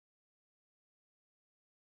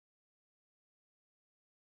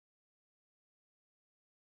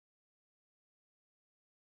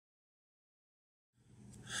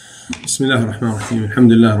بسم الله الرحمن الرحيم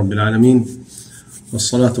الحمد لله رب العالمين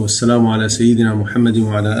والصلاة والسلام على سيدنا محمد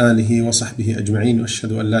وعلى آله وصحبه أجمعين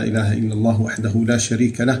وأشهد أن لا إله إلا الله وحده لا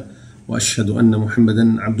شريك له وأشهد أن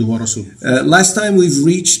محمدا عبده ورسوله. Last time we've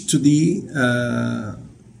reached to the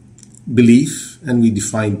belief, and we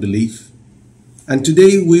defined belief, and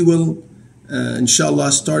today we will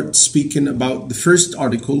inshallah start speaking about the first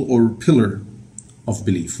article or pillar of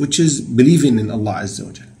belief, which is believing in Allah Azza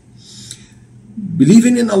wa Jal.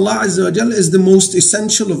 Believing in Allah Azza wa Jal is the most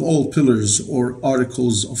essential of all pillars or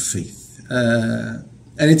articles of faith, and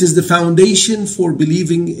it is the foundation for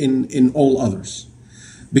believing in all others,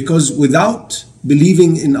 because without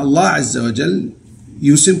believing in Allah Azza wa Jal,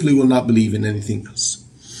 you simply will not believe in anything else.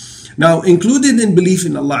 Now, included in belief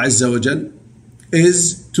in Allah Azza wa Jal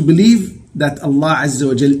is to believe that Allah Azza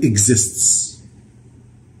wa Jal exists.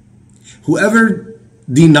 Whoever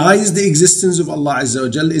denies the existence of Allah Azza wa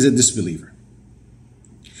Jal is a disbeliever.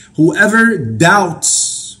 Whoever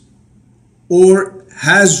doubts or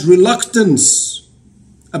has reluctance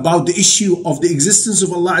about the issue of the existence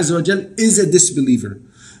of Allah Azza wa Jal is a disbeliever,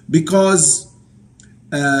 because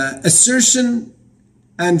assertion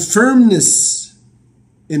and firmness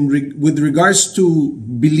with regards to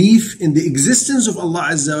belief in the existence of Allah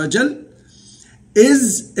Azza wa Jal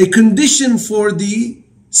is a condition for the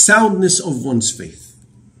soundness of one's faith.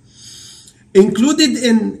 Included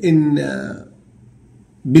in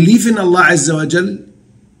belief in Allah Azza wa Jal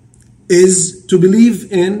is to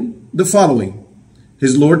believe in the following: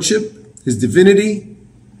 His Lordship, His divinity,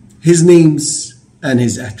 His names, and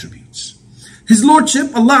His attributes. His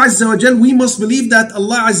Lordship, Allah Azza wa Jal, we must believe that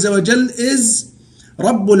Allah Azza wa Jal is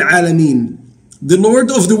Rabbul Alameen, the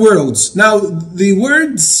Lord of the worlds. Now, the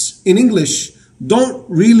words in English don't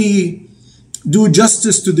really do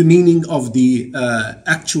justice to the meaning of the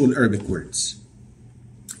actual Arabic words.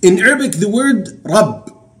 In Arabic, the word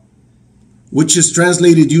Rabb, which is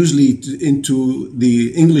translated usually into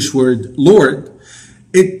the English word Lord,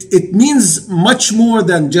 it means much more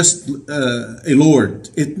than just a Lord.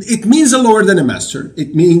 It means a Lord and a master.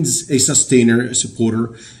 It means a sustainer, a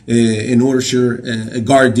supporter, a nourisher, a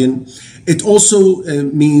guardian. It also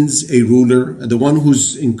means a ruler, the one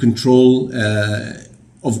who's in control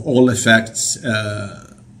of all effects, the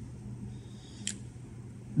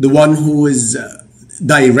one who is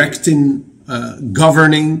directing,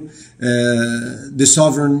 governing, the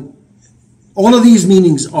sovereign. All of these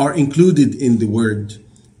meanings are included in the word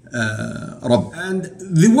Rabb. And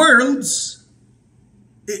the worlds,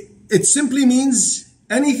 it simply means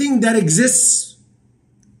anything that exists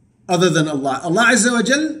other than Allah. Allah Azza wa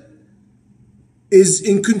Jal is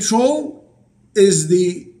in control, is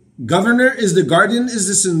the governor, is the guardian, is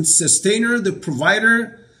the sustainer, the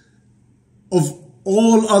provider of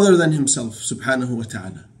all other than Himself, subhanahu wa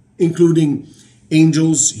ta'ala, including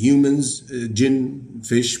angels, humans, jinn,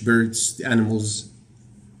 fish, birds, the animals,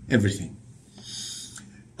 everything.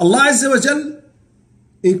 Allah Azza wa Jal,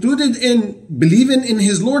 included in believing in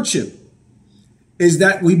His Lordship, is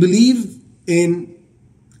that we believe in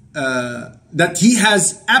that He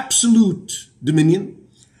has absolute dominion.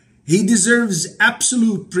 He deserves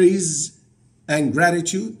absolute praise and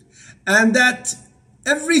gratitude, and that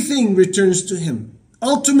everything returns to Him.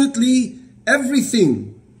 Ultimately,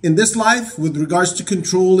 everything in this life with regards to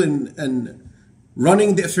control and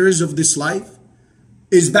running the affairs of this life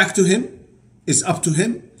is back to Him, is up to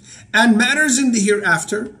Him, and matters in the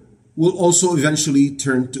hereafter will also eventually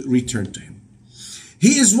return to Him.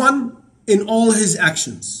 He is one in all His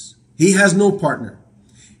actions. He has no partner.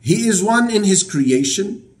 He is one in His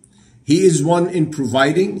creation. He is one in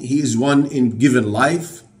providing. He is one in giving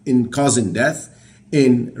life, in causing death,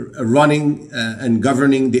 in running and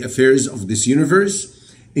governing the affairs of this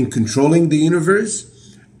universe, in controlling the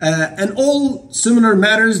universe, and all similar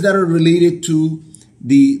matters that are related to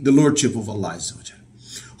the Lordship of Allah Azza wa Jal.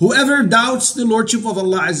 Whoever doubts the Lordship of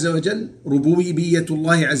Allah Azza wa Jal,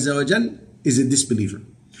 Rububiyyatullah Azza wa Jal, is a disbeliever.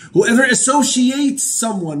 Whoever associates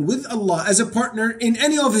someone with Allah as a partner in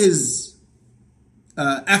any of His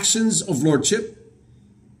actions of Lordship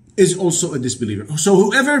is also a disbeliever. So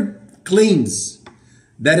whoever claims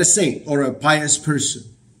that a saint or a pious person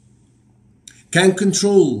can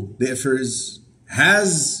control the affairs,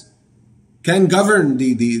 can govern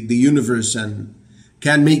the universe and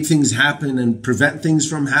can make things happen and prevent things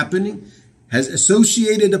from happening, has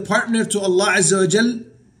associated a partner to Allah Azza wa Jal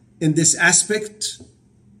in this aspect,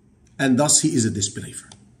 and thus he is a disbeliever.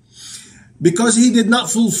 Because he did not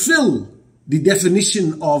fulfill the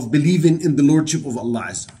definition of believing in the Lordship of Allah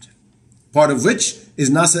Azza wa Jal, part of which is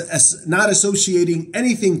not associating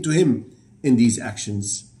anything to Him in these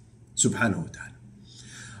actions, subhanahu wa ta'ala.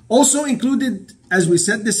 Also included as we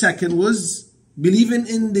said, the second was believing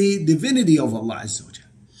in the divinity of Allah Azza wa Jal.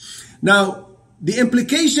 Now, the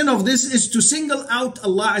implication of this is to single out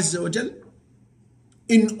Allah Azza wa Jal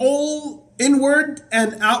in all inward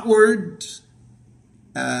and outward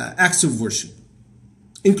acts of worship,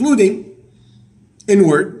 including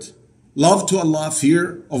inward, love to Allah,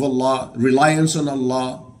 fear of Allah, reliance on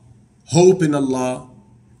Allah, hope in Allah;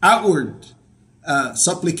 outward,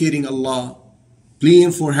 supplicating Allah,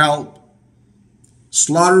 pleading for help,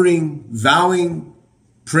 slaughtering, vowing,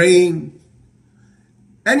 praying.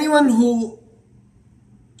 Anyone who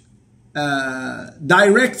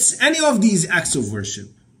directs any of these acts of worship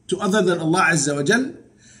to other than Allah Azza wa Jal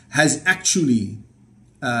has actually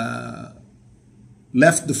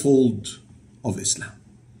left the fold of Islam,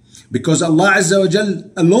 because Allah Azza wa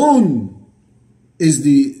Jal alone is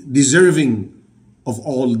the deserving of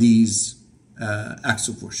all these acts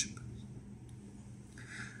of worship.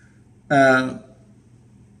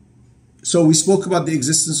 So we spoke about the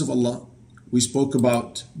existence of Allah, we spoke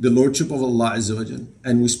about the lordship of Allah Azza wa Jal,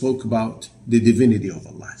 and we spoke about the divinity of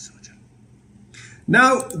Allah Azza wa Jal.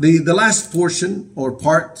 Now the last portion or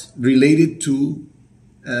part related to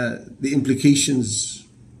the implications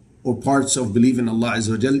or parts of believing Allah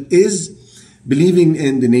Azza wa Jal is believing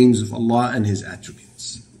in the names of Allah and His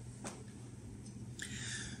attributes.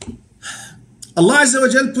 Allah Azza wa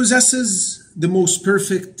Jal possesses the most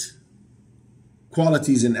perfect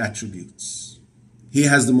qualities and attributes. He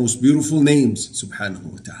has the most beautiful names, subhanahu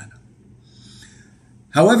wa ta'ala.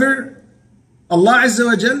 However, Allah Azza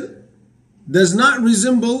wa Jal does not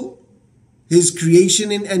resemble His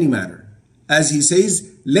creation in any matter. As He says,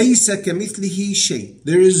 لَيْسَ كَمِثْلِهِ شَيْءٍ.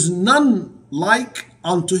 There is none like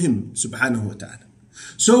unto Him, subhanahu wa ta'ala.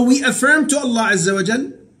 So we affirm to Allah Azza wa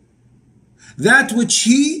Jal that which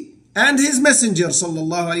He and His Messenger,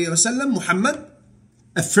 sallallahu alayhi wa sallam, Muhammad,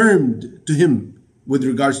 affirmed to Him with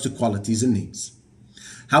regards to qualities and names.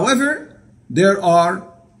 However, there are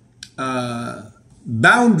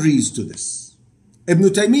boundaries to this. Ibn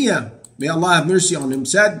Taymiyyah, may Allah have mercy on him,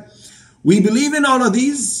 said, we believe in all of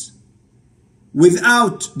these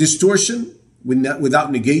without distortion,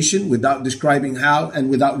 without negation, without describing how, and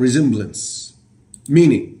without resemblance.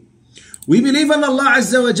 Meaning, we believe in Allah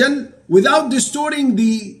Azza wa Jal without distorting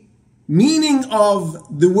the meaning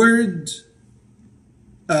of the word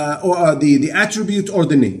or the attribute or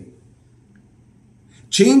the name,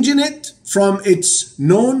 changing it from its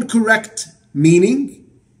known correct meaning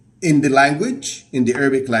in the language, in the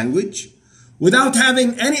Arabic language, without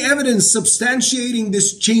having any evidence substantiating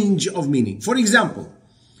this change of meaning. For example,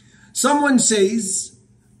 someone says,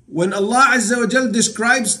 when Allah Azza wa Jal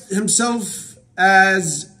describes Himself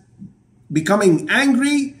as becoming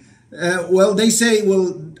angry, they say,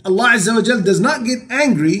 well, Allah Azza wa Jal does not get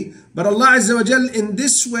angry, but Allah Azza wa Jal in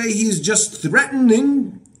this way, He is just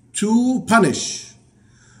threatening to punish.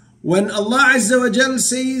 When Allah Azza wa Jal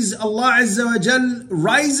says Allah Azza wa Jal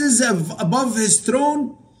rises above His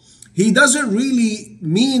throne, He doesn't really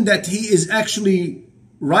mean that He is actually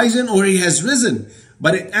rising or He has risen,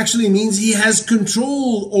 but it actually means He has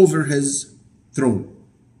control over His throne.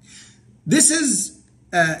 This is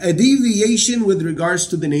a deviation with regards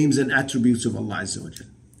to the names and attributes of Allah Azza wa Jal.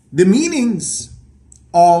 The meanings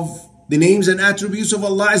of the names and attributes of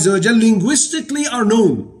Allah Azza wa Jal linguistically are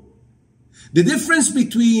known. The difference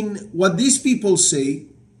between what these people say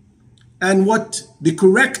and what the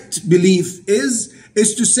correct belief is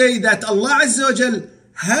to say that Allah Azza wa Jal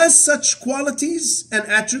has such qualities and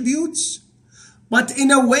attributes, but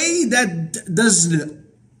in a way that does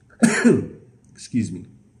excuse me,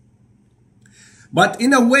 but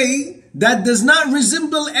in a way that does not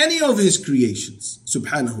resemble any of His creations,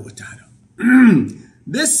 subhanahu wa ta'ala.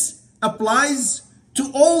 This applies to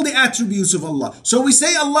all the attributes of Allah. So we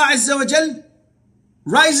say Allah Azza wa Jal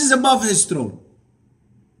rises above His throne.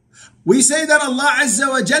 We say that Allah Azza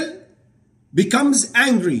wa Jal becomes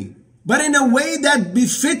angry, but in a way that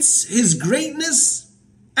befits His greatness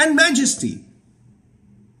and majesty.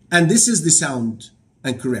 And this is the sound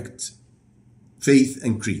and correct faith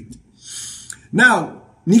and creed. Now,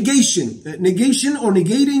 negation or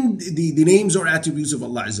negating the names or attributes of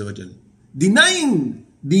Allah Azza wa Jal. Denying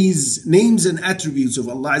these names and attributes of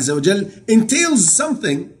Allah Azza wa Jal entails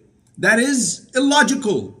something that is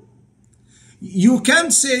illogical. You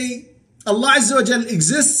can't say Allah Azza wa Jal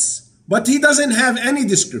exists, but He doesn't have any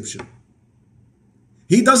description.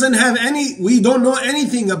 He doesn't have we don't know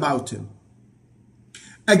anything about Him.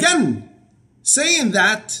 Again, saying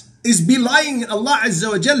that is belying Allah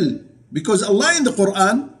Azza wa Jal, because Allah in the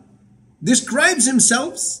Quran describes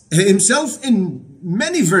Himself in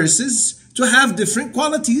many verses to have different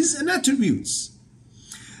qualities and attributes.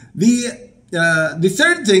 The the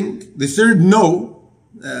third thing, the third no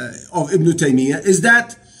of Ibn Taymiyyah is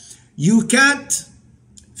that you can't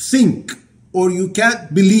think or you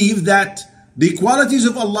can't believe that the qualities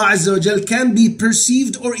of Allah Azza wa Jal can be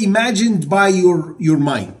perceived or imagined by your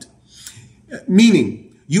mind.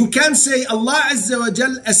 Meaning, you can say Allah Azza wa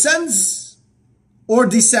Jal ascends or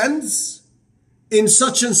descends in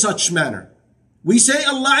such and such manner. We say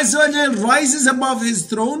Allah Azza wa Jal rises above His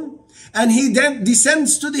throne and He then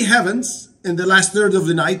descends to the heavens in the last third of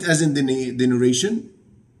the night, as in the narration.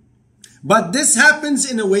 But this happens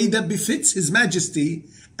in a way that befits His majesty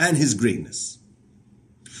and His greatness.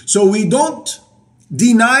 So we don't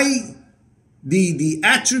deny the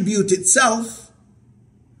attribute itself,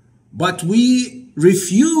 but we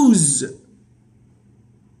refuse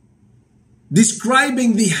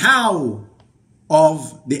describing the how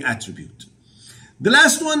of the attribute. The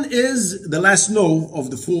last one is, the last no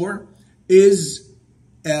of the four, is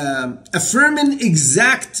affirming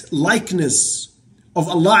exact likeness of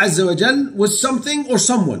Allah Azza wa Jal with something or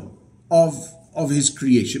someone of His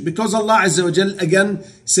creation. Because Allah Azza wa Jal again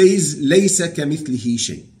says, لَيْسَ كَمِثْلِهِ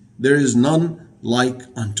شَيْءٍ. There is none like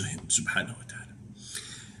unto Him, subhanahu wa ta'ala.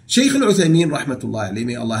 Shaykh al-Uthaymeen, rahmatullah alayhi,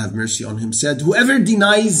 may Allah have mercy on him, said, whoever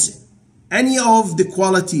denies any of the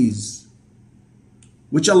qualities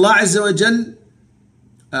which Allah Azza wa Jal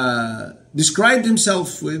described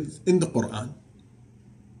Himself with in the Quran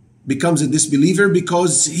becomes a disbeliever,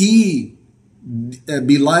 because he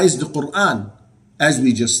belies the Quran. As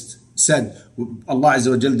we just said, Allah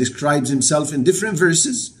Azza wa Jal describes Himself in different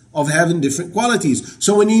verses of having different qualities.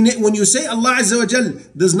 So when you say Allah Azza wa Jal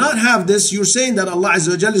does not have this, you're saying that Allah Azza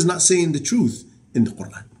wa Jal is not saying the truth in the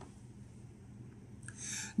Quran.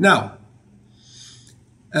 Now,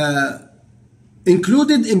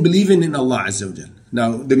 included in believing in Allah Azza wa Jal.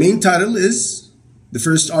 Now, the main title is the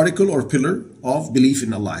first article or pillar of belief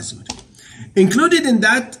in Allah Azza wa Jal. Included in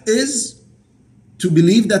that is to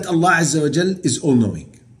believe that Allah Azza wa Jal is all-knowing.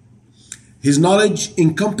 His knowledge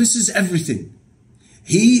encompasses everything.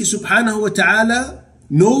 He, subhanahu wa ta'ala,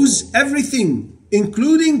 knows everything,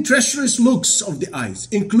 including treacherous looks of the eyes,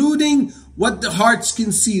 including what the hearts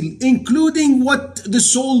conceal, including what the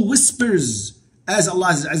soul whispers. As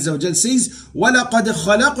Allah Azza wa Jal says, وَلَقَدْ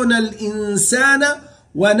خَلَقْنَا الْإِنسَانَ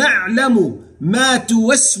وَنَعْلَمُ مَا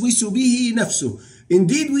تُوَسْوِسُ بِهِ نَفْسُهُ.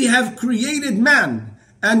 Indeed, we have created man,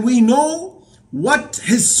 and we know what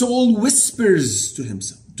his soul whispers to him.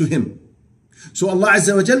 So Allah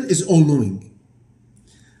Azza wa Jal is all-knowing.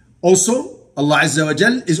 Also, Allah Azza wa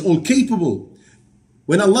Jal is all-capable.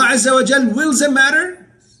 When Allah Azza wa Jal wills a matter,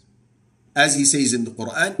 as He says in the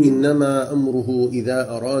Quran, إِنَّمَا أَمْرُهُ إِذَا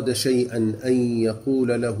أَرَادَ شَيْئًا أَن يَقُولَ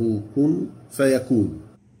لَهُ كُن فَيَكُونُ.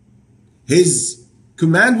 His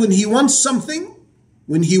command when He wants something,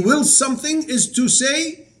 when He wills something, is to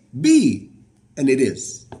say, be, and it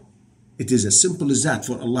is. It is as simple as that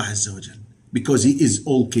for Allah Azza wa Jal, because He is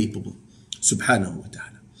all-capable, subhanahu wa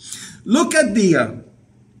ta'ala. Look at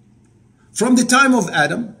from the time of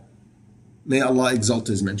Adam, may Allah exalt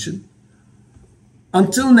His mention,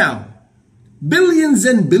 until now, billions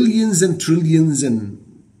and billions and trillions, and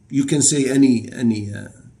you can say any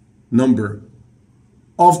number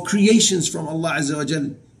of creations from Allah Azza wa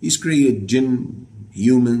Jal. He's created jinn,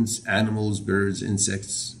 humans, animals, birds,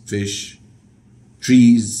 insects, fish,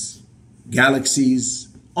 trees, galaxies.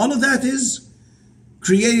 All of that is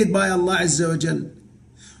created by Allah Azza wa Jal.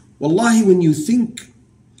 Wallahi, when you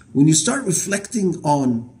start reflecting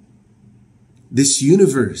on this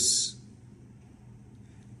universe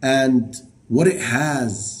and what it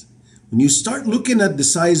has, when you start looking at the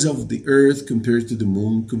size of the earth compared to the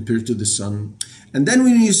moon, compared to the sun, and then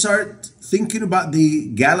when you start thinking about the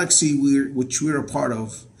galaxy which we're a part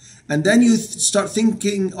of, and then you start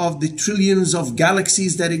thinking of the trillions of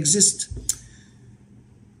galaxies that exist,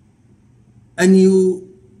 and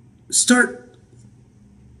you start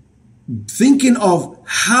thinking of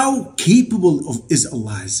how capable is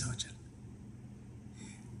Allah Azza wa Jal.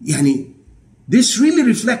 Yani, this really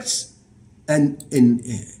reflects an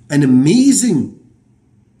amazing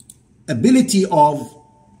ability of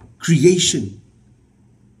creation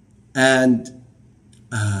and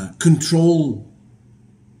control.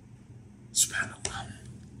 Subhanallah.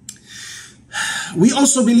 We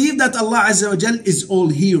also believe that Allah Azza wa Jal is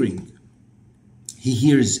all-hearing. He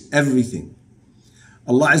hears everything.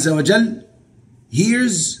 Allah Azza wa Jal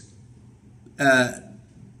hears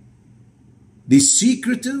the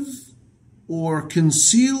secretive or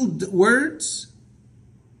concealed words,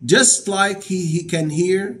 just like he can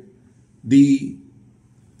hear the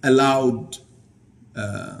aloud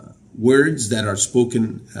words that are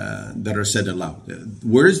spoken, that are said aloud,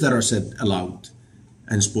 words that are said aloud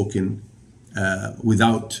and spoken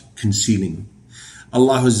without concealing.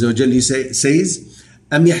 Allah Azza wa Jalla says,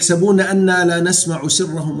 أَمْ يَحْسَبُونَ أَنَّا لَا نَسْمَعُ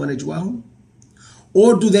سِرَّهُمْ وَنَجْوَاهُم.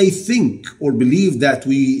 Or do they think or believe that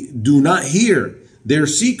we do not hear their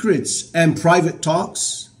secrets and private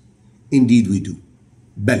talks? Indeed we do.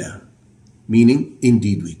 Bala, meaning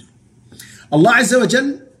indeed we do. Allah Azza wa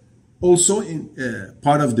Jal also in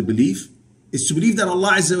part of the belief is to believe that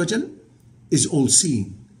Allah Azza wa Jal is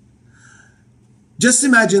all-seeing. Just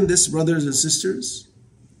imagine this, brothers and sisters,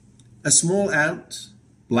 a small ant,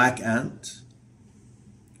 black ant,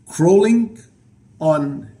 crawling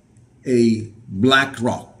on a black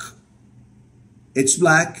rock. It's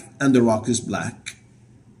black and the rock is black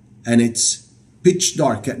and it's pitch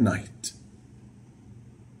dark at night.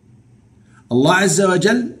 Allah Azza wa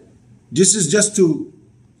Jal, this is just to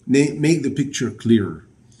make the picture clearer.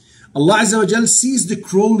 Allah Azza wa Jal sees the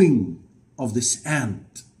crawling of this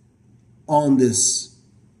ant on this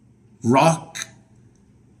rock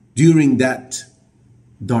during that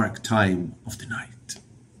dark time of the night.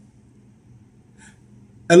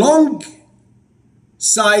 Alongside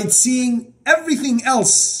seeing everything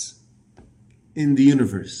else in the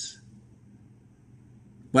universe.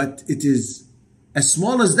 But it is as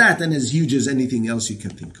small as that and as huge as anything else you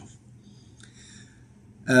can think of.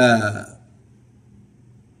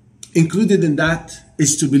 Included in that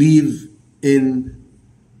is to believe in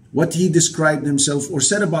what he described himself or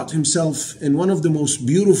said about himself in one of the most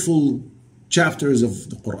beautiful chapters of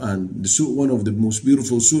the Quran, one of the most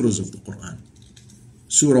beautiful surahs of the Quran.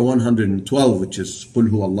 Surah 112, which is قُلْ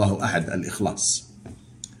هُوَ اللَّهُ أَحَدْ الْإِخْلَاص.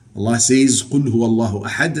 Allah says, قُلْ هُوَ اللَّهُ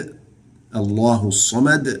أَحَدْ اللَّهُ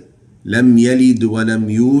الصَّمَدْ لَمْ يَلِدْ وَلَمْ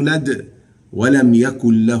يُولَدْ وَلَمْ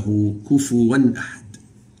يَكُنْ لَهُ كُفُوًا أَحَدْ.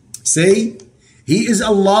 Say, He is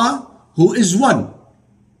Allah who is one.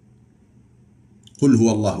 قُلْ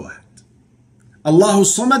هُوَ اللَّهُ أَحَدْ. Allahu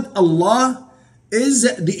Samad, Allah is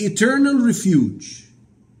the eternal refuge.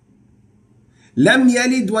 لَمْ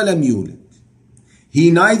يَلِدْ وَلَمْ يُولَدْ. He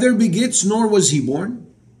neither begets nor was he born.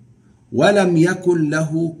 وَلَمْ يَكُنْ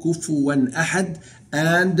لَهُ كُفُوًا أَحَدٍ.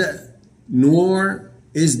 And nor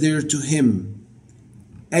is there to him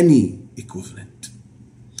any equivalent.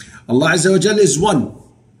 Allah Azza wa Jalla is one.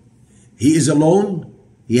 He is alone.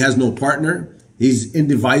 He has no partner. He is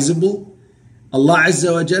indivisible. Allah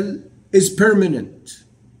Azza wa Jalla is permanent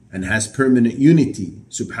and has permanent unity,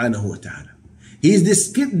 subhanahu wa ta'ala. He is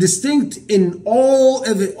distinct in all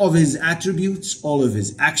of his attributes, all of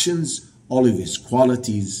his actions, all of his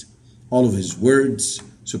qualities, all of his words,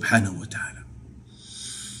 subhanahu wa ta'ala.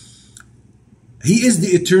 He is the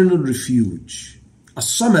eternal refuge.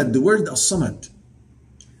 As-Samad, the word As-Samad,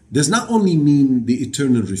 does not only mean the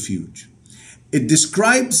eternal refuge. It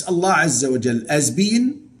describes Allah Azza wa Jal as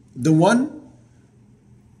being the one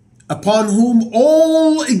upon whom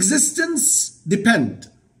all existence depend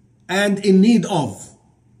and in need of.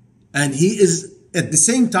 And He is at the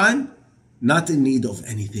same time not in need of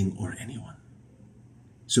anything or anyone.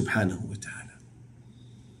 Subhanahu wa ta'ala.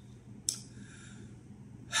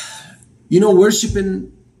 You know,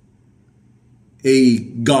 worshiping a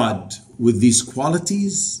God with these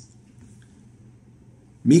qualities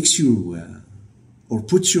makes you or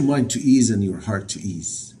puts your mind to ease and your heart to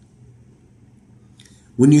ease.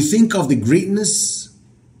 When you think of the greatness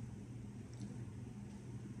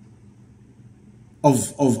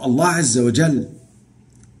of Allah Azza wa Jal,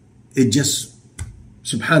 it just,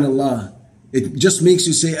 subhanallah, it just makes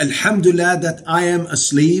you say, Alhamdulillah, that I am a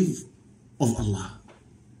slave of Allah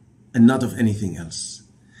and not of anything else.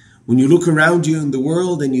 When you look around you in the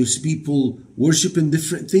world and you see people worshiping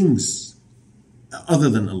different things other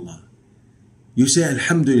than Allah, you say,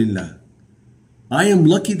 Alhamdulillah, I am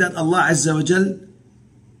lucky that Allah Azza wa Jal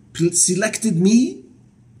selected me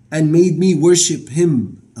and made me worship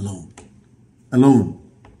Him alone.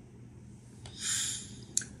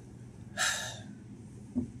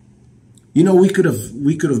 You know, we could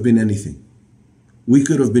have been anything. We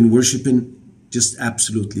could have been worshiping just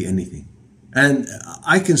absolutely anything. And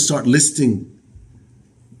I can start listing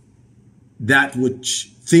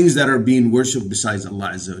things that are being worshipped besides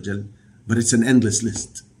Allah Azza wa Jal, but it's an endless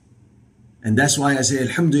list. And that's why I say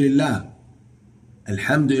Alhamdulillah.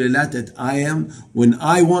 Alhamdulillah that when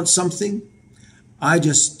I want something, I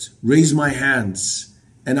just raise my hands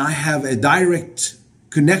and I have a direct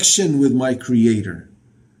connection with my Creator.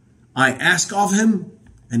 I ask of Him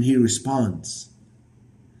and He responds.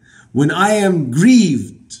 When I am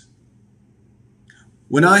grieved,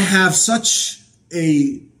 when I have such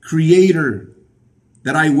a Creator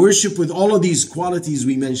that I worship with all of these qualities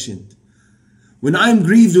we mentioned, when I'm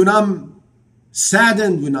grieved, when I'm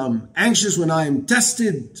saddened, when I'm anxious, when I'm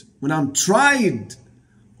tested, when I'm tried,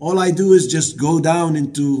 all I do is just go down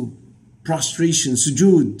into prostration,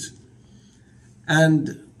 sujood,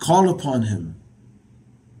 and call upon him.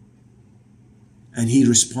 And he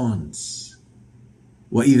responds,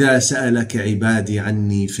 وَإِذَا سَأَلَكَ عِبَادِي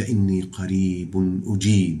عَنِّي فَإِنِّي قَرِيبٌ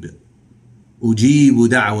أُجِيبُ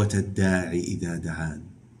دَعْوَةَ الدَّاعِ إِذَا دَعَانِ.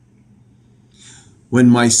 When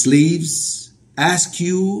my slaves ask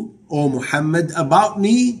you, O Muhammad, about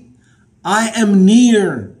me, I am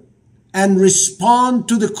near and respond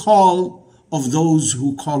to the call of those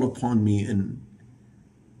who call upon me. And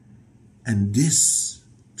this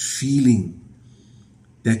feeling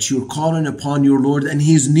that you're calling upon your Lord and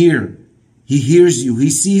He is near, He hears you, He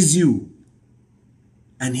sees you,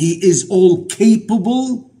 and He is all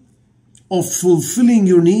capable of fulfilling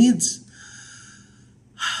your needs.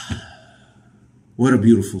 What a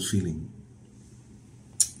beautiful feeling.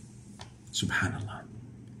 Subhanallah.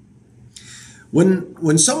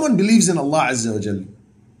 When someone believes in Allah Azza wa Jal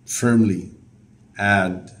firmly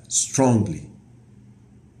and strongly,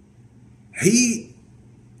 he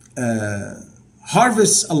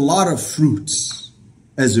harvests a lot of fruits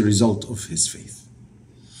as a result of his faith,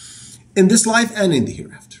 in this life and in the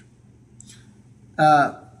hereafter.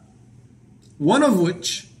 One of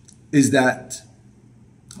which is that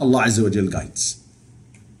Allah Azza wa Jal guides.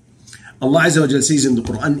 Allah Azza wa Jal says in the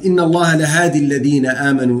Quran, إِنَّ اللَّهَ لَهَادِي الَّذِينَ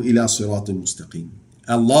آمَنُوا إِلَى صِرَاطٍ مُسْتَقِيمٍ.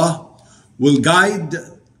 Allah will guide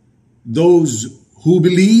those who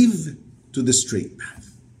believe to the straight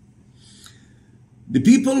path. The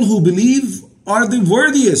people who believe are the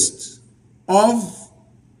worthiest of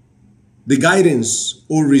the guidance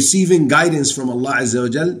or receiving guidance from Allah Azza wa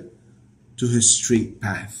Jal to His straight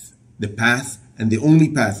path. The path and the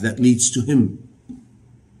only path that leads to Him,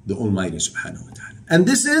 the Almighty Subhanahu wa Ta'ala. And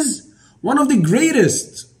this is one of the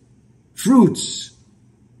greatest fruits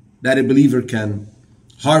that a believer can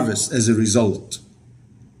harvest as a result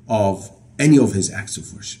of any of his acts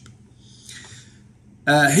of worship.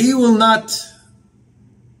 He will not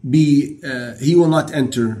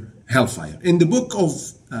enter hellfire. In the book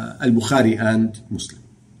of Al-Bukhari and Muslim,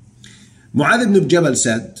 Mu'adh ibn Jabal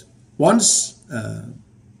said, once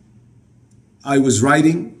I was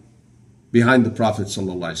riding behind the Prophet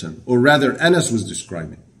ﷺ, or rather Anas was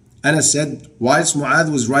describing. Anas said, whilst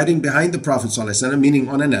Mu'adh was riding behind the Prophet ﷺ, meaning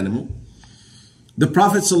on an animal, the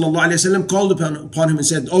Prophet ﷺ called upon him and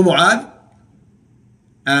said, O Mu'adh.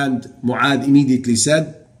 And Mu'adh immediately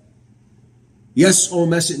said, Yes, O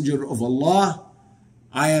Messenger of Allah,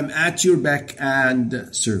 I am at your beck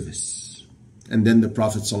and service. And then the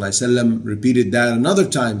Prophet ﷺ repeated that another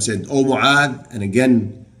time, said, O Mu'adh. And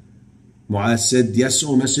again, Mu'adh said, Yes,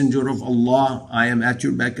 O Messenger of Allah, I am at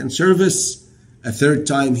your beck and service. A third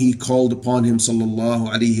time he called upon him sallallahu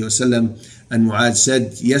alaihi wasallam, and Mu'adh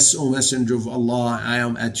said, Yes, O Messenger of Allah, I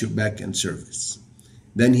am at your beck and service.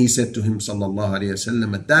 Then he said to him sallallahu alaihi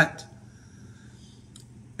wasallam, at that,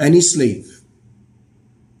 any slave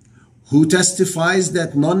who testifies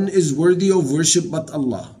that none is worthy of worship but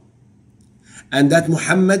Allah, and that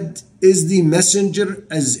Muhammad is the messenger,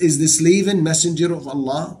 is the slave and messenger of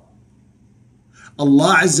Allah,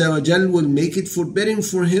 Allah Azza wa Jal will make it forbidden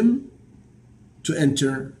for him to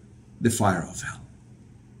enter the fire of hell.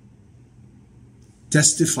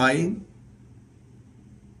 Testifying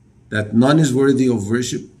that none is worthy of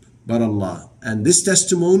worship but Allah. And this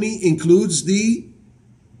testimony includes the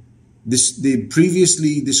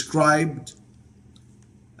previously described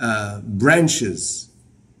branches,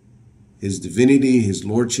 His divinity, His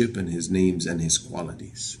lordship, and His names and His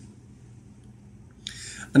qualities.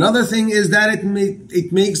 Another thing is that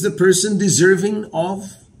it makes the person deserving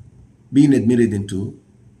of being admitted into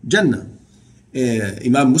Jannah.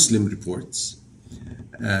 Imam Muslim reports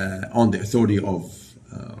on the authority of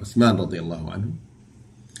Uthman radiallahu anhu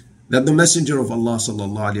that the Messenger of Allah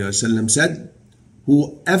sallallahu alayhi wasallam said,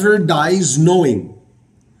 whoever dies knowing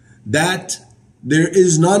that there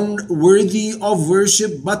is none worthy of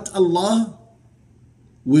worship but Allah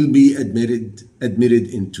will be admitted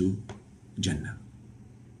into Jannah.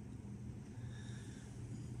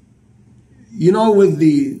 You know, with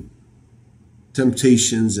the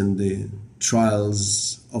temptations and the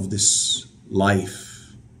trials of this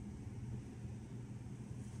life,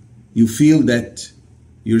 you feel that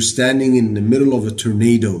you're standing in the middle of a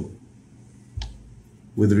tornado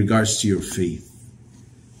with regards to your faith.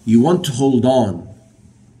 You want to hold on.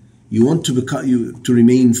 You want to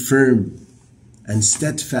remain firm and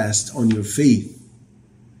steadfast on your faith.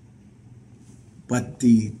 But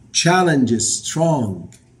the challenge is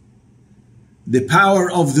strong. The power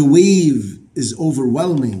of the wave is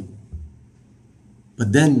overwhelming.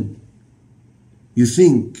 But then you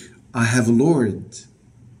think, I have a Lord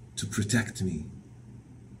to protect me.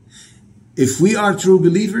 if we are true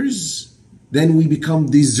believers, then we become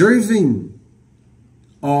deserving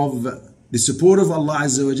of the support of Allah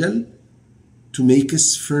Azza wa Jal to make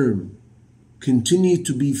us firm, continue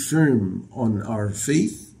to be firm on our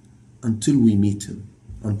faith until we meet Him,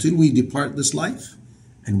 until we depart this life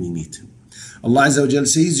and we meet Him. Allah Azza wa Jal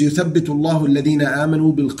says, يُثَبِّتُ اللَّهُ الَّذِينَ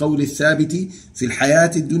آمَنُوا بِالْقَوْلِ الثَّابِتِ فِي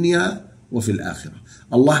الْحَيَاةِ الدُّنْيَا وَفِي الْآخِرَةِ.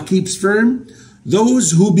 Allah keeps firm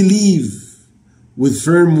those who believe with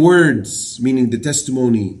firm words, meaning the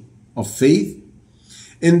testimony of faith,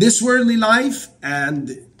 in this worldly life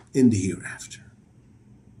and in the hereafter.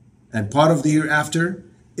 And part of the hereafter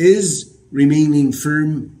is remaining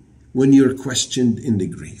firm when you're questioned in the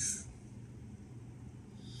grave.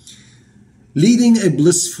 Leading a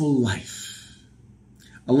blissful life.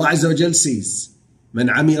 Allah Azza wa Jal says, من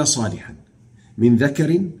عمل صالحا من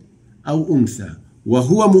ذكر أو أنثى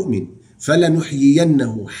وهو مؤمن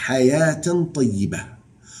فلنحيينه حياة طيبة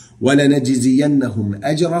وَلَنَجْزِيَنَّهُمْ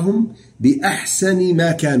أَجْرَهُمْ بِأَحْسَنِ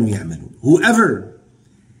مَا كَانُوا يَعْمَلُونَ. Whoever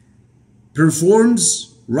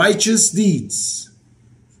performs righteous deeds,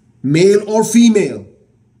 male or female,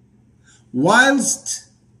 whilst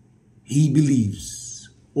he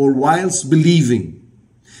believes or whilst believing,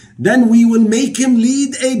 then we will make him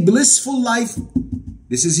lead a blissful life.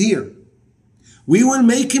 This is here. We will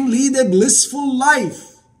make him lead a blissful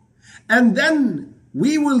life, and then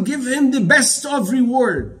we will give him the best of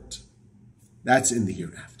reward. That's in the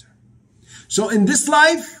hereafter. So in this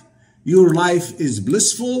life, your life is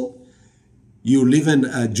blissful. You live in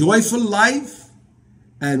a joyful life.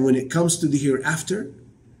 And when it comes to the hereafter,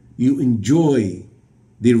 you enjoy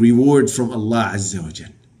the reward from Allah Azza wa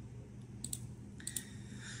Jal.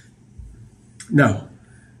 Now,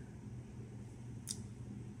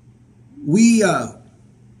 we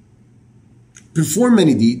perform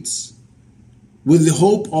many deeds with the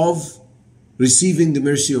hope of receiving the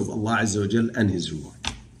mercy of Allah Azza wa Jal and His reward.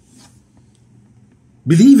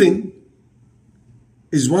 Believing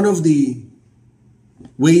is one of the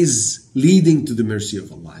ways leading to the mercy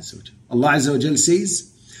of Allah Azza wa Jal. Allah Azza wa Jal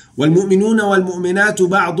says, وَالْمُؤْمِنُونَ وَالْمُؤْمِنَاتُ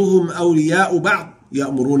بَعْضُهُمْ أَوْلِيَاءُ بَعْضٍ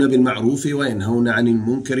يَأْمُرُونَ بِالْمَعْرُوفِ وَيَنْهَوْنَ عَنِ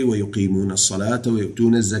الْمُنْكَرِ وَيُقِيمُونَ الصَّلَاةَ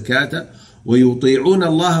وَيُؤْتُونَ الزَّكَاةَ وَيُطِيعُونَ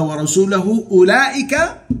اللَّهَ وَرَسُولَهُ أُولَئِكَ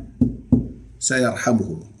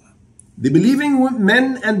سَيَرْحَمُهُمُ اللَّهُ. The believing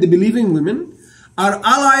men and the believing women are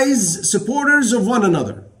allies, supporters of one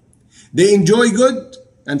another. They enjoy good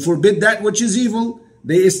and forbid that which is evil.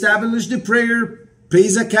 They establish the prayer, pay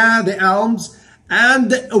zakah, the alms,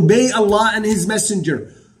 and obey Allah and His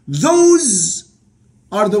Messenger. Those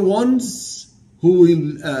are the ones who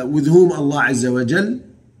will, with whom Allah Azza wa Jal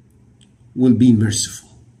will be merciful.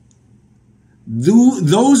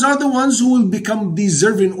 Those are the ones who will become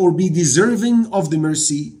deserving or be deserving of the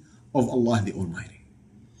mercy of Allah the Almighty.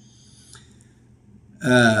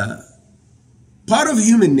 Part of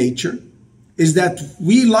human nature is that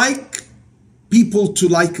we like people to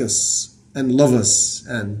like us and love us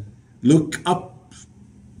and look up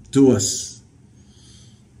to us.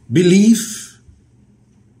 Belief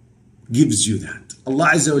gives you that.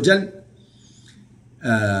 Allah Azza wa Jal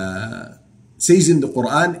says in the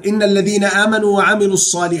Quran, إِنَّ الَّذِينَ آمَنُوا وَعَمِلُوا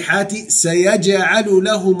الصَّالِحَاتِ سَيَجْعَلُ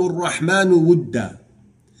لَهُمُ الرَّحْمَنُ وُدًّا.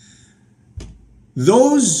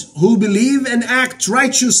 Those who believe and act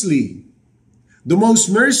righteously, the Most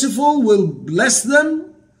Merciful will bless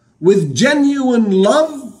them with genuine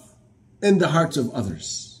love in the hearts of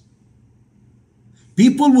others.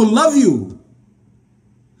 People will love you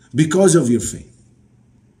because of your faith.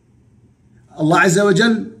 Allah Azza wa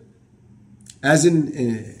Jal, as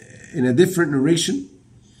in a different narration,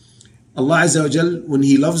 Allah Azza wa Jal, when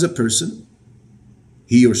He loves a person,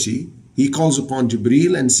 he or she, He calls upon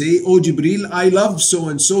Jibreel and say, "Oh Jibreel, I love so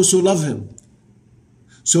and so, so love him."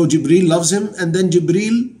 So Jibreel loves him, and then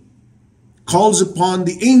Jibreel calls upon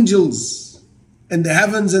the angels in the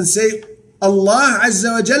heavens and say, Allah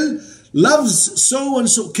Azza wa Jal loves so and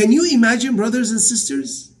so. Can you imagine, brothers and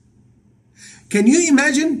sisters? Can you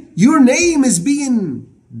imagine your name is being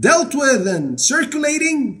dealt with and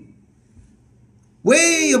circulating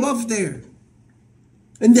way above there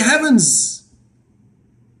in the heavens?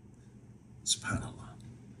 SubhanAllah.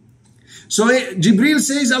 So Jibreel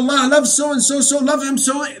says, Allah loves so and so, so love him.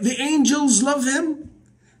 So the angels love him.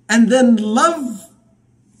 And then love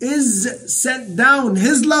is sent down.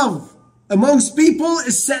 His love amongst people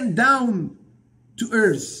is sent down to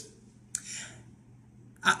earth.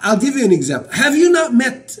 I'll give you an example. Have you not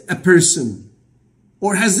met a person,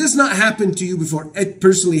 or has this not happened to you before? It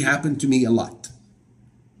personally happened to me a lot.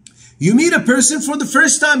 You meet a person for the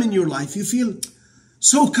first time in your life. You feel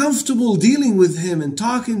so comfortable dealing with him and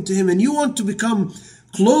talking to him, and you want to become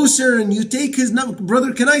closer and you take his number.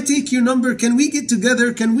 Brother, can I take your number? Can we get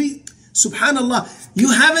together? Can we? Subhanallah,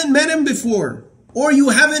 you haven't met him before, or you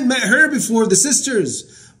haven't met her before, the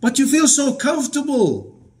sisters, but you feel so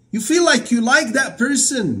comfortable. You feel like you like that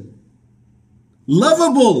person.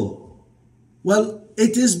 Lovable. Well,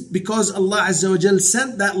 it is because Allah Azza wa Jal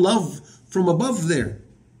sent that love from above there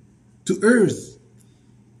to earth.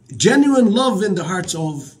 Genuine love in the hearts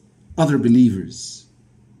of other believers.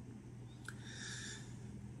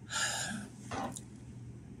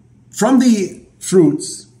 From the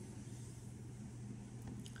fruits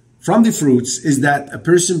is that a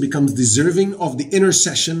person becomes deserving of the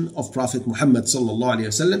intercession of Prophet Muhammad sallallahu alaihi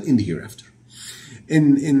wasallam in the hereafter.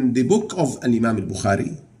 In the book of Al-Imam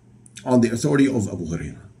al-Bukhari, on the authority of Abu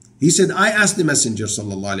Hurairah, he said, I asked the Messenger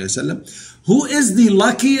sallallahu alaihi wasallam, who is the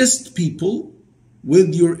luckiest people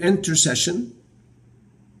with your intercession,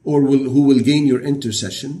 or who will gain your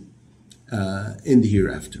intercession in the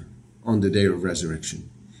hereafter, on the day of resurrection?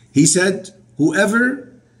 He said,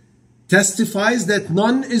 whoever testifies that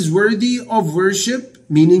none is worthy of worship,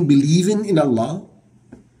 meaning believing in Allah.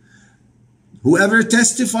 Whoever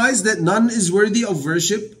testifies that none is worthy of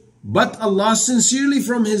worship but Allah sincerely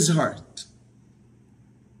from his heart,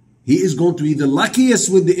 he is going to be the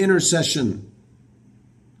luckiest with the intercession,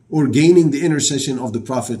 or gaining the intercession of the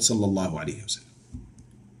Prophet sallallahu alaihi wasallam.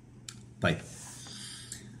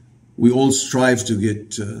 We all strive to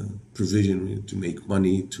get provision, to make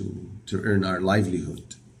money, to earn our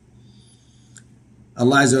livelihood.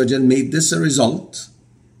 Allah Azza wa Jal made this a result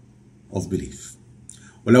of belief.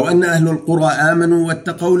 وَلَوْ أَنَّ أَهْلُ الْقُرَىٰ آمَنُوا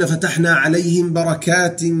وَاتَّقَوْا لَفَتَحْنَا عَلَيْهِمْ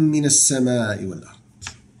بَرَكَاتٍ مِّنَ السَّمَاءِ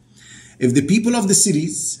وَالْأَرْضِ. If the people of the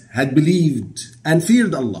cities had believed and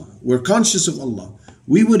feared Allah, were conscious of Allah,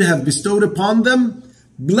 we would have bestowed upon them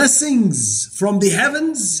blessings from the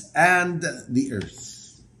heavens and the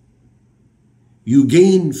earth. You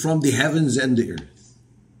gain from the heavens and the earth.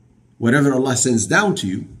 Whatever Allah sends down to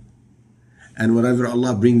you, and whatever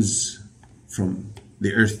Allah brings from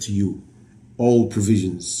the earth to you, all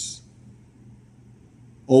provisions,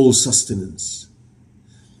 all sustenance.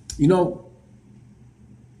 You know,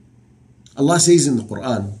 Allah says in the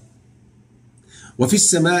Quran, وَفِي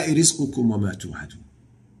السَّمَاءِ رِزْقُكُمْ وَمَا تُوعَدُونَ.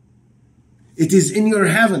 It is in your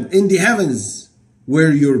heaven, in the heavens,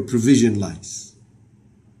 where your provision lies,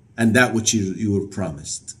 and that which you were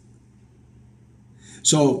promised.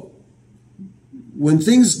 So, when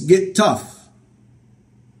things get tough,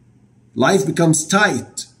 life becomes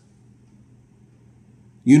tight,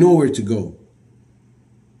 you know where to go.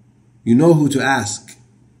 You know who to ask.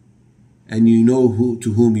 And you know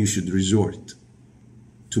to whom you should resort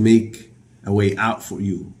to make a way out for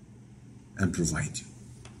you and provide you.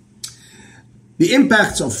 The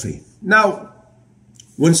impacts of faith. Now,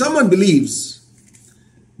 when someone believes,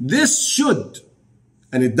 this should,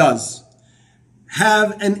 and it does,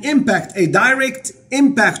 have an impact, a direct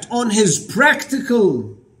impact on his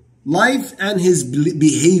practical life and his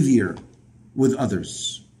behavior with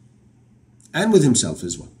others and with himself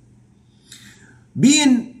as well.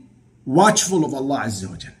 Being watchful of Allah Azza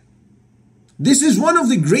wa Jal. This is one of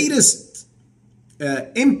the greatest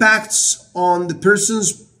impacts on the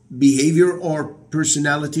person's behavior or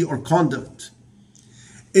personality or conduct,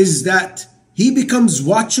 is that he becomes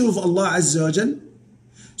watchful of Allah Azza wa Jal.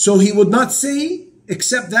 So he would not say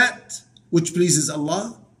except that which pleases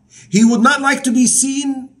Allah. He would not like to be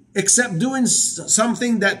seen except doing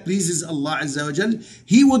something that pleases Allah Azza wa Jal.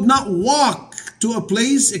 He would not walk to a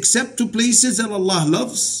place except to places that Allah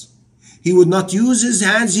loves. He would not use his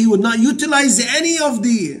hands. He would not utilize any of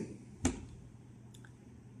the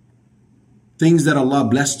things that Allah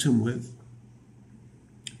blessed him with,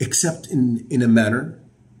 except in a manner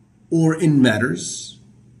or in matters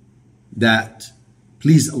that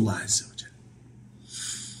please Allah Azza wa Jal.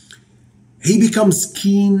 He becomes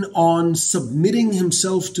keen on submitting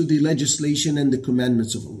himself to the legislation and the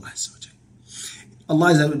commandments of Allah Azza wa Jal.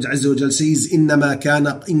 Allah Azza wa Jal says, إِنَّمَا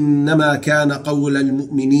كَانَ قَوْلَ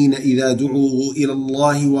الْمُؤْمِنِينَ إِذَا دُعُوا إِلَى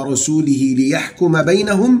اللَّهِ وَرَسُولِهِ لِيَحْكُمَ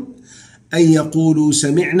بَيْنَهُمْ أَن يَقُولُوا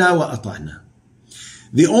سَمِعْنَا وَأَطَعْنَا.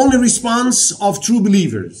 The only response of true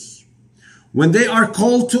believers, when they are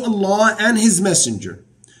called to Allah and His Messenger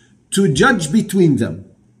to judge between them,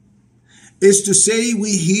 is to say,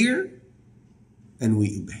 we hear and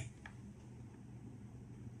we obey.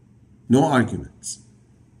 No arguments.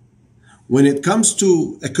 When it comes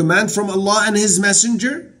to a command from Allah and His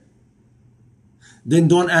Messenger, then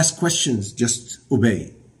don't ask questions, just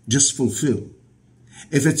obey, just fulfill.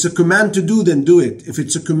 If it's a command to do, then do it. If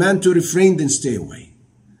it's a command to refrain, then stay away.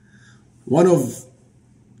 One of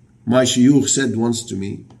my shuyukh said once to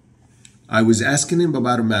me, I was asking him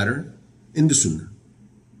about a matter in the Sunnah.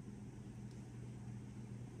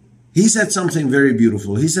 he said something very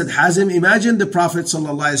beautiful. He said, Hazim, imagine the Prophet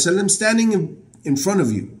ﷺ standing in front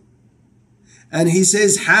of you. And he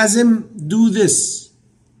says, Hazim, do this.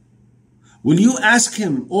 Will you ask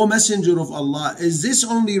him, O Messenger of Allah, is this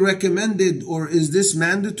only recommended or is this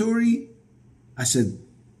mandatory? I said,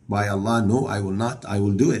 by Allah, no, I will not. I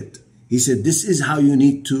will do it. He said, this is how you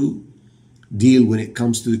need to deal when it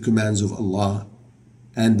comes to the commands of Allah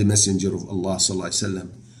and the Messenger of Allah ﷺ.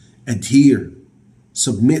 Adhere,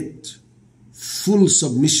 submit, full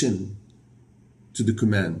submission to the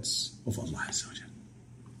commands of Allah Azza wa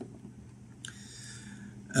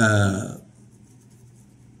Jal.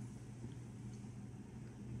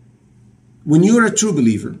 When you're a true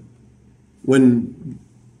believer, when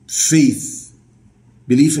faith,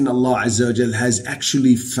 belief in Allah Azza wa Jal has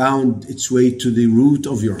actually found its way to the root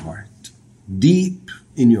of your heart, deep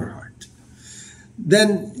in your heart,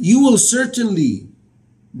 then you will certainly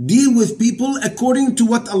deal with people according to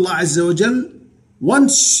what Allah Azza wa Jal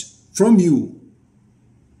wants from you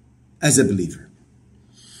as a believer.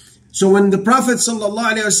 So when the Prophet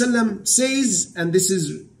ﷺ says, and this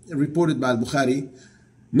is reported by Al-Bukhari,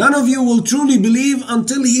 none of you will truly believe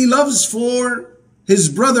until he loves for his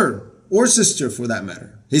brother or sister, for that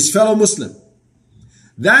matter, his fellow Muslim,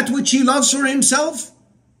 that which he loves for himself.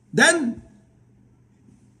 Then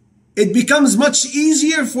it becomes much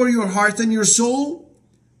easier for your heart and your soul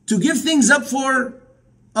to give things up for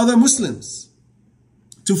other Muslims,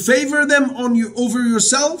 to favor them over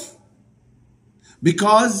yourself,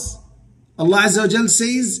 because Allah Azza wa Jal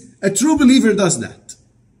says a true believer does that.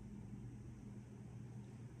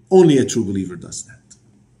 Only a true believer does that.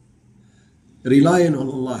 Relying on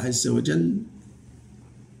Allah Azza wa Jal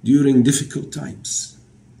during difficult times.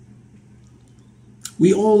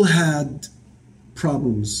 We all had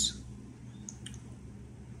problems.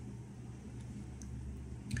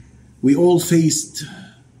 We all faced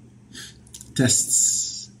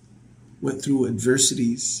tests, went through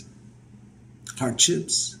adversities,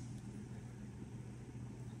 hardships.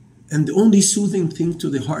 And the only soothing thing to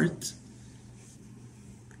the heart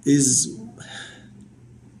is,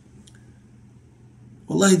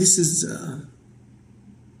 wallahi, this is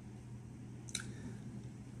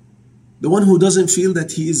the one who doesn't feel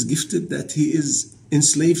that he is gifted, that he is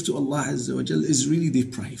enslaved to Allah Azza wa Jal, is really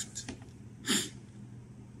deprived.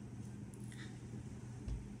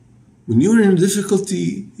 When you're in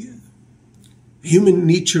difficulty, human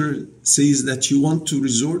nature says that you want to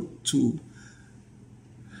resort to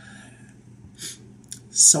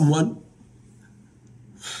someone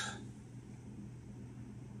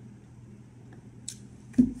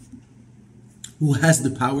who has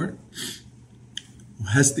the power, who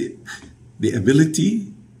has the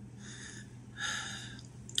ability,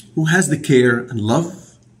 who has the care and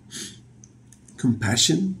love,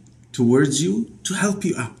 compassion towards you to help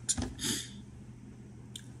you out,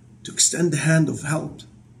 to extend the hand of help.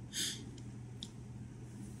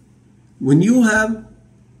 When you have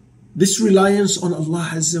this reliance on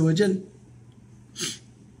Allah Azza wa Jal,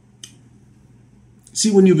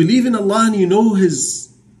 see, when you believe in Allah and you know His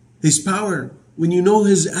power, when you know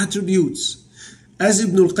His attributes, as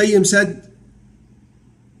Ibn al-Qayyim said,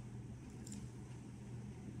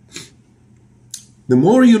 the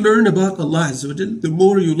more you learn about Allah Azza wa Jal, the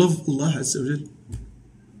more you love Allah Azza wa Jal.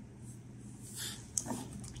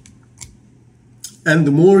 And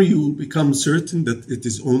the more you become certain that it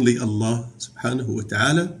is only Allah subhanahu wa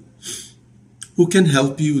ta'ala who can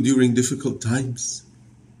help you during difficult times.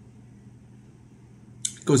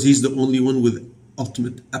 Because He's the only one with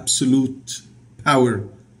ultimate, absolute power,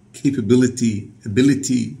 capability,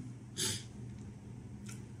 ability.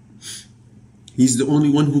 He's the only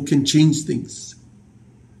one who can change things.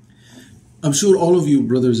 I'm sure all of you,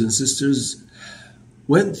 brothers and sisters,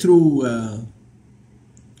 went through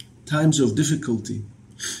times of difficulty,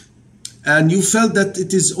 and you felt that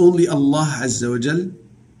it is only Allah Azza wa Jal.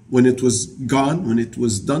 When it was gone, when it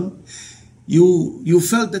was done, you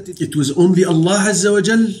felt that it was only Allah Azza wa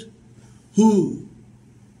Jal who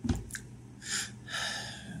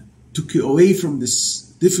took you away from this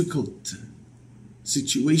difficult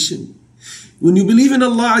situation. When you believe in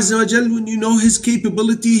Allah Azza wa Jal, when you know His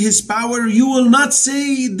capability, His power, you will not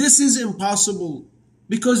say this is impossible,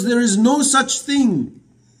 because there is no such thing.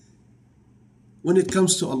 When it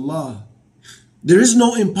comes to Allah, there is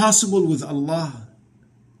no impossible with Allah.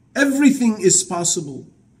 Everything is possible.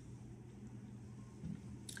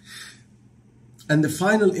 And the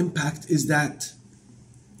final impact is that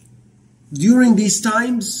during these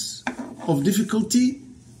times of difficulty,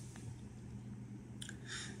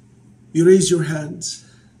 you raise your hands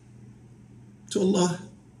to Allah.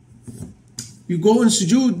 You go in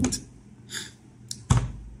sujood.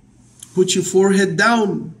 Put your forehead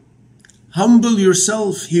down. Humble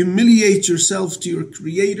yourself, humiliate yourself to your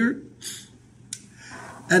Creator,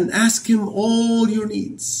 and ask Him all your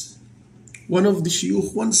needs. One of the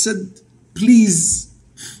shuyukh once said, please,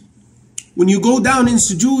 when you go down in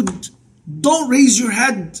sujood, don't raise your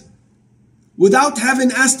head without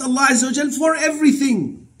having asked Allah Azza wa Jal for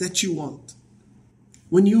everything that you want.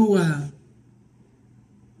 When you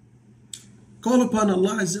call upon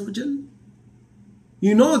Allah Azza wa Jal,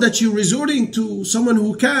 you know that you're resorting to someone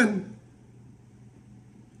who can,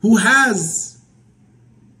 who has,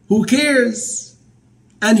 who cares,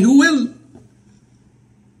 and who will.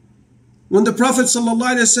 When the Prophet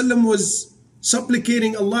ﷺ was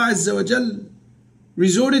supplicating Allah Azza wa Jal,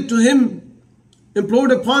 resorted to him,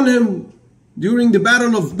 implored upon him during the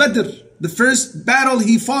battle of Badr, the first battle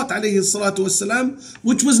he fought, alayhi salatu wasalam,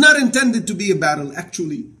 which was not intended to be a battle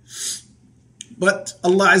actually. But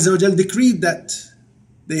Allah Azza wa Jal decreed that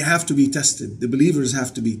they have to be tested. The believers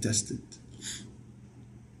have to be tested.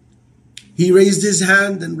 He raised his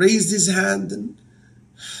hand and raised his hand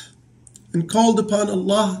and called upon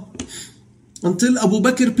Allah until Abu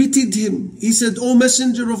Bakr pitied him. He said, O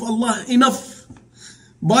Messenger of Allah, enough.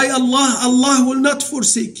 By Allah, Allah will not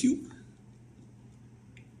forsake you.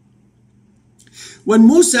 When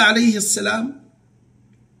Musa alayhi salam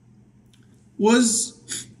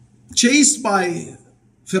was chased by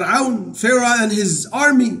Pharaoh and his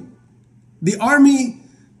army, the army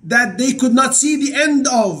that they could not see the end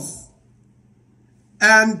of,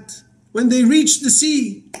 and when they reached the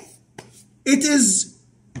sea, it is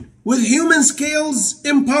with human scales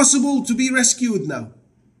impossible to be rescued now.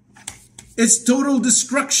 It's total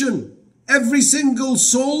destruction. Every single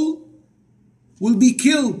soul will be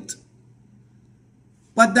killed.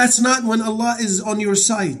 But that's not when Allah is on your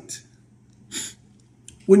side.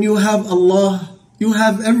 When you have Allah, you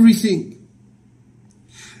have everything.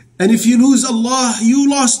 And if you lose Allah, you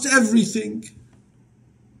lost everything.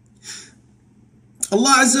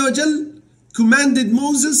 Allah Azza wa Jal commanded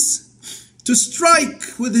Moses to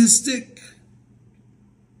strike with his stick.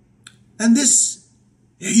 And this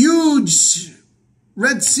huge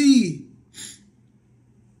Red Sea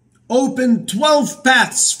opened 12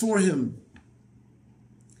 paths for him.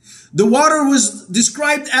 The water was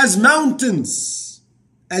described as mountains,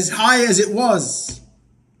 as high as it was.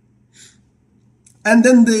 And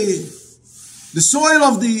then the soil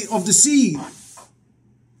of the sea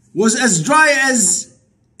was as dry as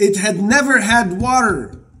it had never had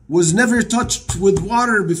water, was never touched with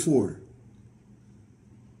water before.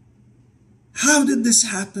 How did this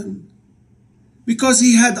happen? Because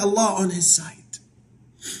he had Allah on his side.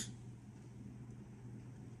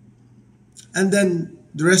 And then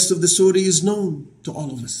the rest of the story is known to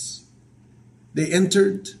all of us. They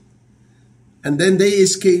entered and then they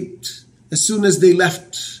escaped. As soon as they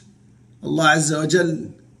left, Allah Azza wa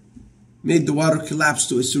Jal made the water collapse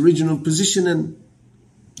to its original position and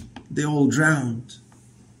they all drowned.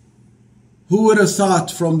 Who would have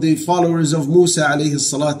thought from the followers of Musa alayhi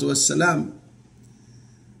salatu wassalam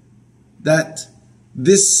that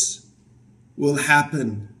this will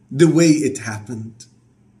happen the way it happened?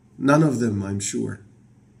 None of them, I'm sure.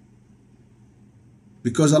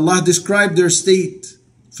 Because Allah described their state.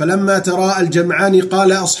 فَلَمَّا تَرَاءَ الْجَمْعَانِ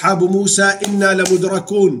قَالَ أَصْحَابُ مُوسَى إِنَّا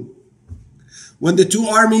لَمُدْرَكُونَ. When the two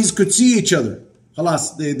armies could see each other,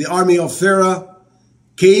 خلاص, the army of Pharaoh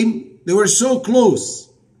came, they were so close.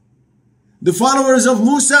 The followers of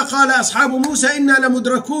Musa, قَالَ أَصْحَابُ مُوسَى إِنَّا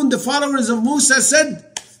لَمُدْرَكُونَ. The followers of Musa said,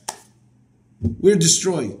 we're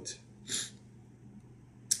destroyed.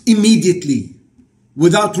 Immediately,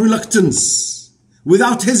 without reluctance,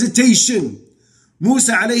 without hesitation,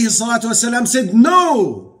 Musa alayhi salatu wasalam said,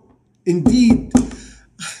 no, indeed,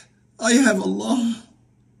 I have Allah.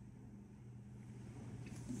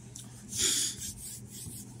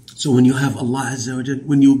 So when you have Allah Azza wa Jal,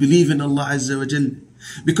 when you believe in Allah Azza wa Jal,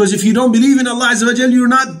 because if you don't believe in Allah Azza wa Jal, you're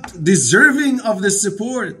not deserving of the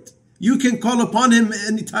support. You can call upon Him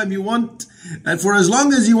anytime you want, and for as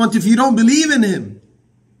long as you want. If you don't believe in Him,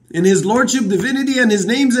 in His Lordship, divinity, and His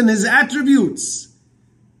names and His attributes,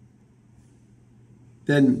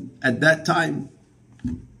 then at that time,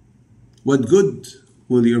 what good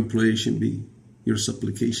will your imploration be, your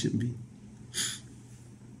supplication be?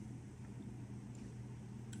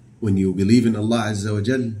 When you believe in Allah Azza wa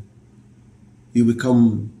Jal, you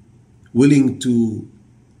become willing to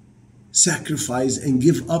sacrifice and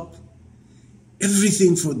give up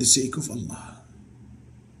everything for the sake of Allah.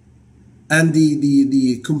 And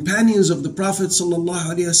the companions of the Prophet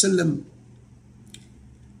sallallahu alaihi wasallam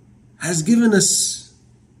has given us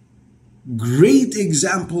great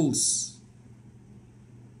examples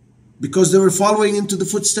because they were following into the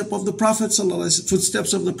footsteps of the Prophet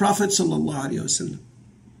sallallahu alaihi wasallam.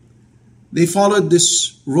 They followed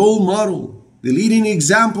this role model, the leading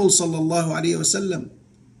example sallallahu alaihi wasallam,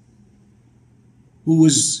 who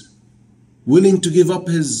was willing to give up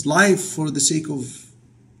his life for the sake of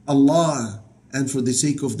Allah and for the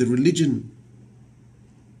sake of the religion.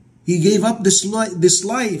 He gave up this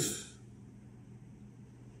life.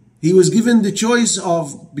 He was given the choice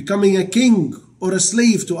of becoming a king or a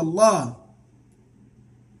slave to Allah.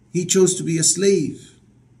 He chose to be a slave.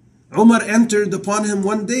 Umar entered upon him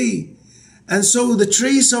one day and saw the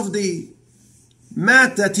trace of the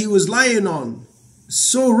mat that he was lying on,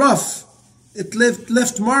 so rough, it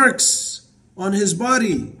left marks on his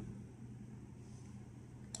body.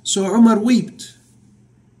 So Umar wept.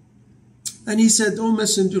 And he said, "O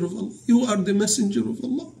Messenger of Allah, you are the Messenger of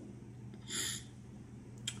Allah.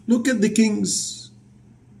 Look at the kings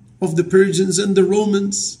of the Persians and the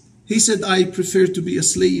Romans." He said, "I prefer to be a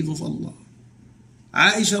slave of Allah."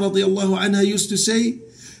 Aisha radiallahu anha used to say,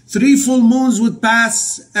 3 full moons would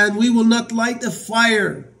pass and we will not light a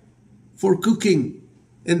fire for cooking.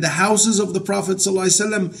 In the houses of the Prophet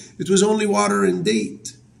ﷺ, it was only water and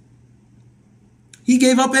date. He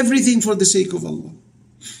gave up everything for the sake of Allah.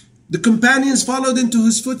 The companions followed into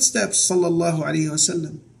his footsteps, sallallahu alaihi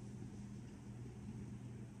wasallam.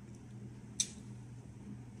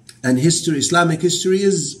 And history, Islamic history,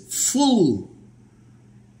 is full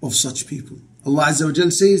of such people. Allah Azza wa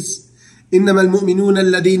Jal says, إنما المؤمنون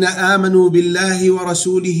الذين آمنوا بالله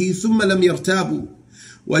ورسوله ثم لم يرتابوا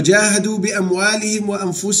وجاهدوا بأموالهم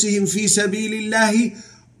وأنفسهم في سبيل الله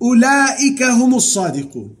أولئك هم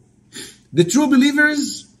الصادقون. The true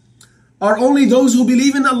believers are only those who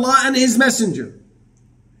believe in Allah and His Messenger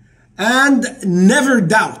and never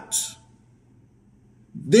doubt.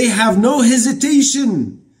 They have no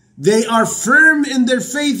hesitation. They are firm in their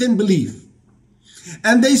faith and belief.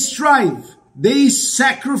 And they strive, they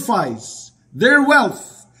sacrifice their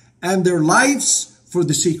wealth and their lives for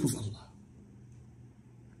the sake of Allah.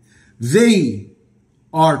 They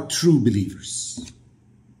are true believers.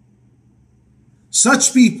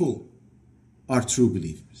 Such people are true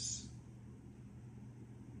believers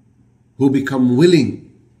who become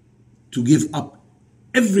willing to give up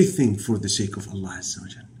everything for the sake of Allah Azza wa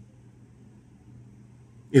Jal,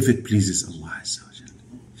 if it pleases Allah Azza wa Jal.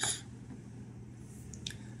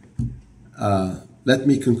 Let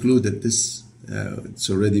me conclude at this. It's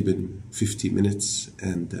already been 50 minutes,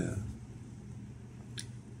 and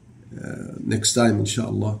next time,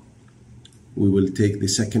 inshallah, we will take the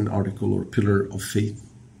second article or pillar of faith,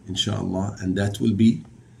 inshallah, and that will be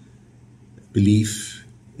belief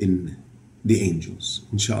in the angels,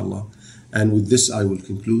 inshallah. And with this I will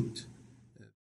conclude.